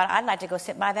think I'd like to go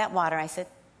sit by that water. I said,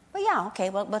 well, yeah, okay,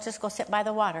 well, let's just go sit by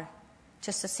the water,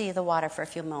 just to see the water for a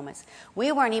few moments.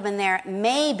 We weren't even there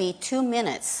maybe 2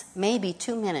 minutes.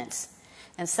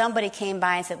 And somebody came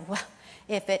by and said, well,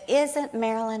 if it isn't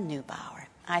Marilyn Neubauer.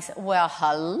 I said, well,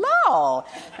 hello.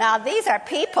 Now, these are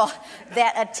people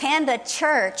that attend a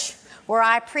church where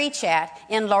I preach at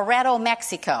in Loreto,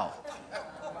 Mexico.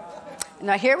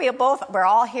 Now, here we're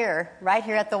all here, right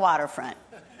here at the waterfront.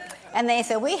 And they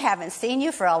said, we haven't seen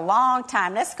you for a long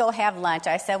time. Let's go have lunch.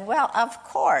 I said, well, of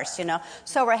course, you know.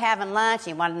 So we're having lunch.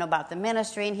 He wanted to know about the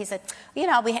ministry. And he said, you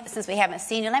know, since we haven't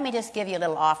seen you, let me just give you a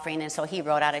little offering. And so he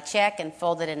wrote out a check and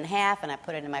folded it in half, and I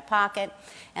put it in my pocket.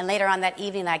 And later on that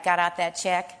evening, I got out that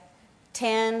check,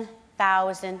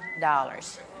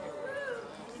 $10,000.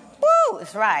 Woo,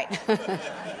 it's right.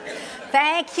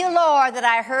 Thank you, Lord, that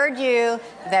I heard you,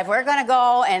 that we're going to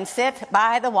go and sit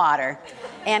by the water.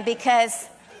 And because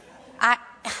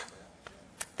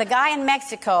the guy in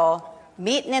Mexico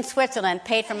meeting in Switzerland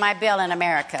paid for my bill in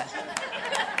America.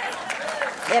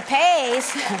 It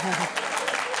pays.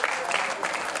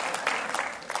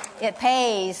 It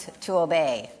pays to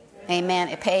obey. Amen.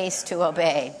 It pays to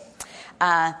obey.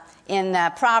 In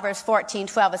Proverbs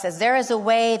 14:12, it says, there is a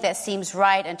way that seems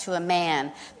right unto a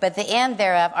man, but the end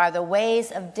thereof are the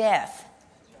ways of death.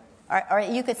 Or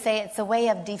you could say it's a way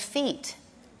of defeat.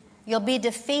 You'll be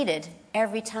defeated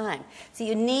every time. So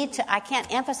I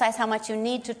can't emphasize how much you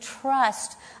need to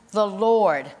trust the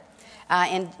Lord.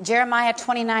 In Jeremiah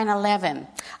 29:11,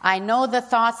 I know the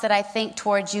thoughts that I think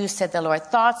towards you, said the Lord,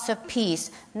 thoughts of peace,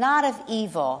 not of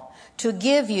evil, to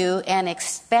give you an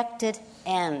expected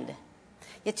end.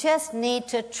 You just need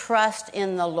to trust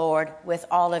in the Lord with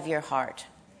all of your heart.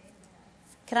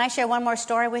 Can I share one more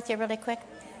story with you really quick?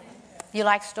 You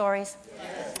like stories?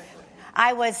 Yes.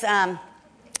 I was...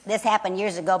 this happened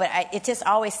years ago, but it just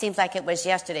always seems like it was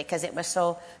yesterday because it was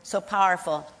so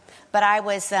powerful. But I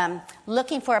was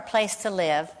looking for a place to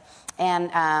live,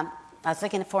 and I was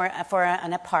looking for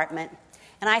an apartment.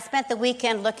 And I spent the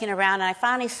weekend looking around, and I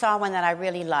finally saw one that I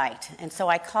really liked. And so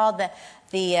I called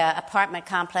the apartment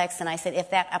complex, and I said,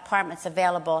 if that apartment's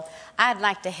available, I'd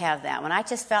like to have that one. I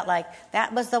just felt like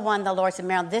that was the one the Lord said,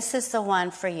 Marilyn, this is the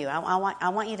one for you. I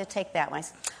want you to take that one. I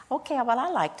said, okay, well, I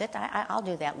liked it. I'll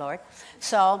do that, Lord.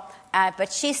 So,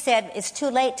 but she said, it's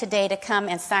too late today to come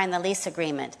and sign the lease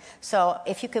agreement. So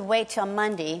if you could wait till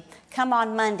Monday, come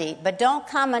on Monday. But don't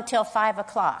come until 5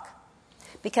 o'clock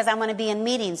because I'm going to be in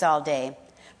meetings all day.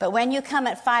 But when you come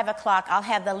at 5 o'clock, I'll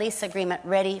have the lease agreement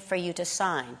ready for you to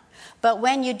sign. But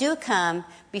when you do come,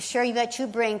 be sure that you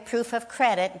bring proof of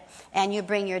credit and you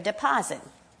bring your deposit.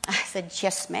 I said,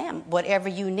 yes, ma'am. Whatever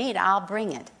you need, I'll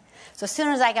bring it. So as soon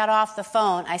as I got off the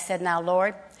phone, I said, now,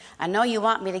 Lord, I know you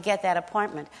want me to get that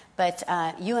appointment, but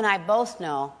you and I both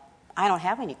know I don't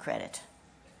have any credit.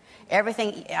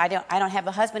 Everything, I don't have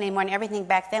a husband anymore, and everything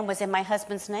back then was in my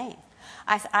husband's name.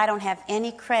 I don't have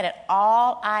any credit.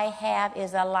 All I have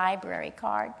is a library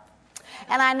card.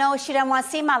 And I know she doesn't want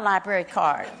to see my library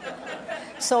card.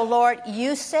 So, Lord,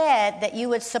 you said that you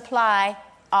would supply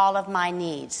all of my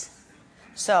needs.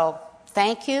 So,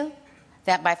 thank you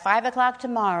that by 5 o'clock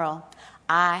tomorrow,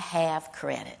 I have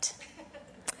credit.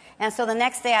 And so the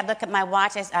next day I'd look at my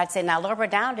watch, I'd say, now, Lord, we're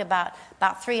down to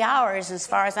about 3 hours. As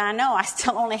far as I know, I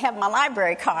still only have my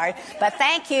library card. But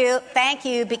thank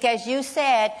you, because you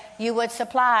said you would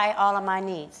supply all of my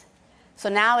needs. So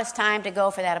now it's time to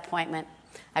go for that appointment.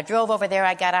 I drove over there,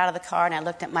 I got out of the car, and I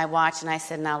looked at my watch, and I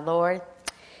said, now, Lord,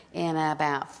 in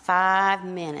about 5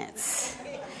 minutes,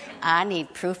 I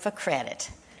need proof of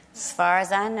credit. As far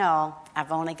as I know,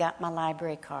 I've only got my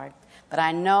library card. But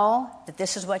I know that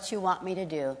this is what you want me to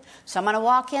do. So I'm going to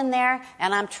walk in there,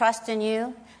 and I'm trusting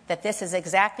you that this is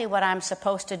exactly what I'm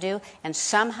supposed to do. And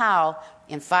somehow,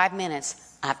 in 5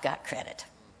 minutes, I've got credit.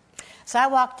 So I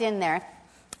walked in there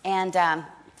and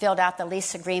filled out the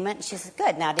lease agreement. And she said,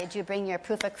 good. Now, did you bring your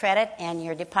proof of credit and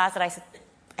your deposit? I said,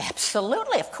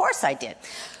 absolutely. Of course I did.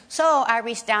 So I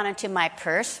reached down into my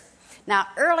purse. Now,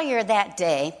 earlier that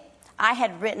day, I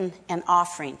had written an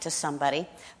offering to somebody,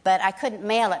 but I couldn't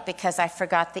mail it because I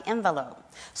forgot the envelope.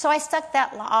 So I stuck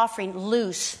that offering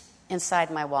loose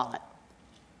inside my wallet.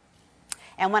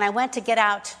 And when I went to get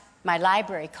out my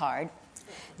library card,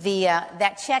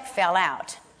 that check fell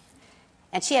out.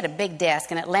 And she had a big desk,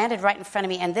 and it landed right in front of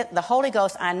me. And the Holy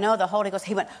Ghost, I know the Holy Ghost,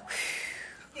 he went,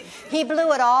 whoosh. He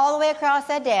blew it all the way across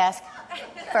that desk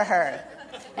for her.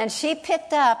 And she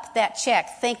picked up that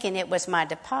check thinking it was my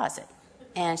deposit.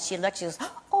 And she looked, she goes,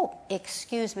 oh,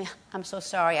 excuse me, I'm so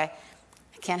sorry. I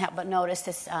can't help but notice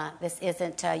this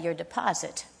isn't your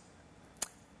deposit.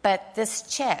 But this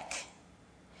check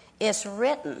is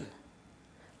written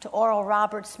to Oral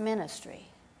Roberts Ministry.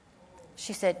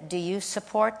 She said, do you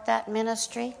support that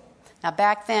ministry? Now,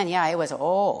 back then,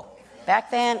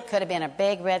 back then could have been a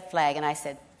big red flag. And I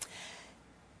said,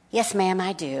 yes, ma'am,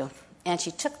 I do. And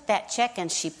she took that check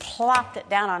and she plopped it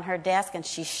down on her desk and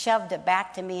she shoved it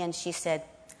back to me and she said,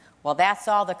 well, that's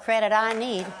all the credit I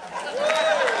need.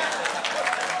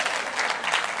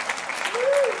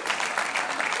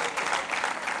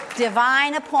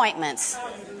 Divine appointments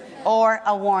or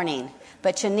a warning.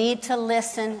 But you need to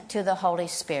listen to the Holy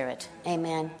Spirit.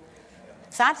 Amen.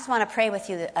 So I just want to pray with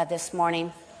you this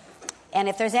morning. And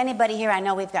if there's anybody here, I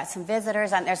know we've got some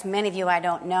visitors. And there's many of you I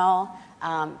don't know.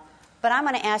 But I'm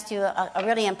going to ask you a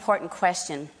really important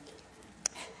question.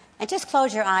 And just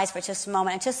close your eyes for just a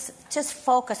moment and just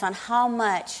focus on how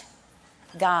much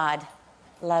God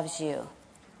loves you.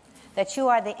 That you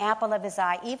are the apple of his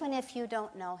eye, even if you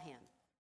don't know him.